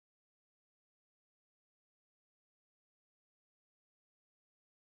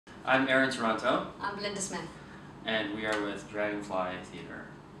I'm Aaron Toronto. I'm Belinda Smith. And we are with Dragonfly Theatre.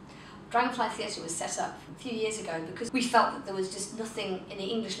 Dragonfly Theatre was set up a few years ago because we felt that there was just nothing in the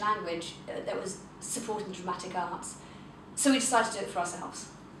English language that was supporting the dramatic arts. So we decided to do it for ourselves.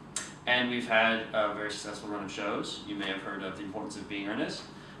 And we've had a very successful run of shows. You may have heard of The Importance of Being Earnest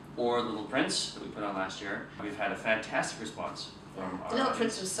or Little Prince that we put on last year. We've had a fantastic response from our The Little audience.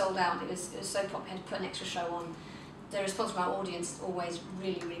 Prince was sold out. It was so popular, we had to put an extra show on. The response from our audience is always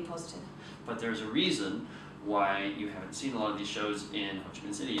really, really positive. But there's a reason why you haven't seen a lot of these shows in Ho Chi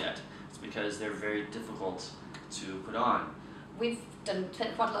Minh City yet. It's because they're very difficult to put on. We've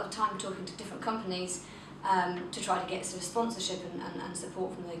spent quite a lot of time talking to different companies to try to get sort of sponsorship and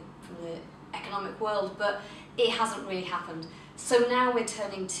support from the economic world, but it hasn't really happened. So now we're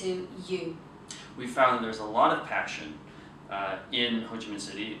turning to you. We found that there's a lot of passion in Ho Chi Minh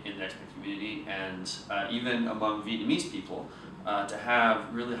City, in the expat community, and even among Vietnamese people to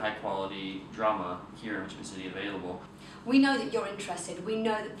have really high quality drama here in Ho Chi Minh City available. We know that you're interested, we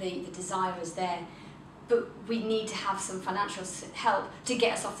know that the desire is there, but we need to have some financial help to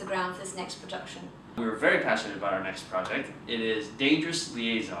get us off the ground for this next production. We're very passionate about our next project. It is Dangerous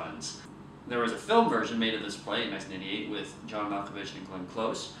Liaisons. There was a film version made of this play in 1988 with John Malkovich and Glenn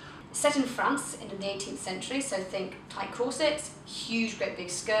Close. Set in France in the 18th century, so think tight corsets, huge great big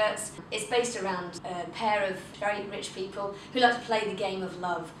skirts. It's based around a pair of very rich people who like to play the game of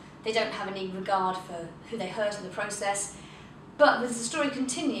love. They don't have any regard for who they hurt in the process, but as the story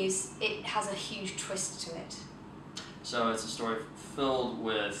continues, it has a huge twist to it. So it's a story filled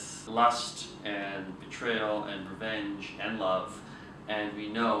with lust and betrayal and revenge and love, and we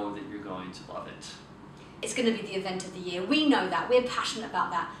know that you're going to love it. It's going to be the event of the year. We know that. We're passionate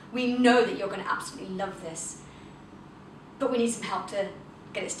about that. We know that you're going to absolutely love this. But we need some help to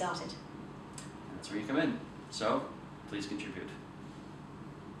get it started. And that's where you come in. So, please contribute.